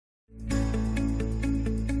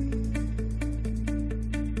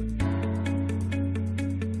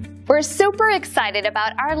We're super excited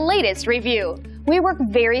about our latest review. We work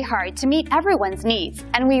very hard to meet everyone's needs,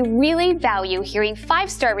 and we really value hearing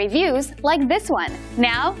 5-star reviews like this one.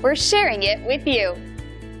 Now we're sharing it with you.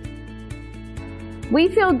 We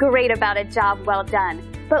feel great about a job well done,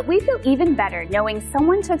 but we feel even better knowing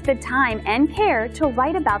someone took the time and care to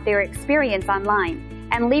write about their experience online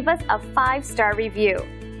and leave us a 5-star review.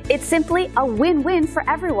 It's simply a win-win for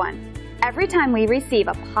everyone. Every time we receive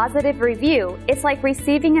a positive review, it's like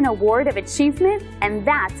receiving an award of achievement, and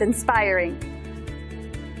that's inspiring.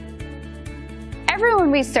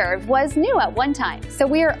 Everyone we serve was new at one time, so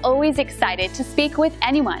we are always excited to speak with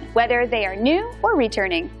anyone, whether they are new or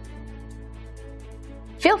returning.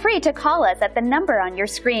 Feel free to call us at the number on your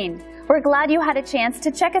screen. We're glad you had a chance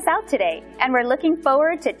to check us out today, and we're looking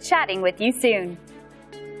forward to chatting with you soon.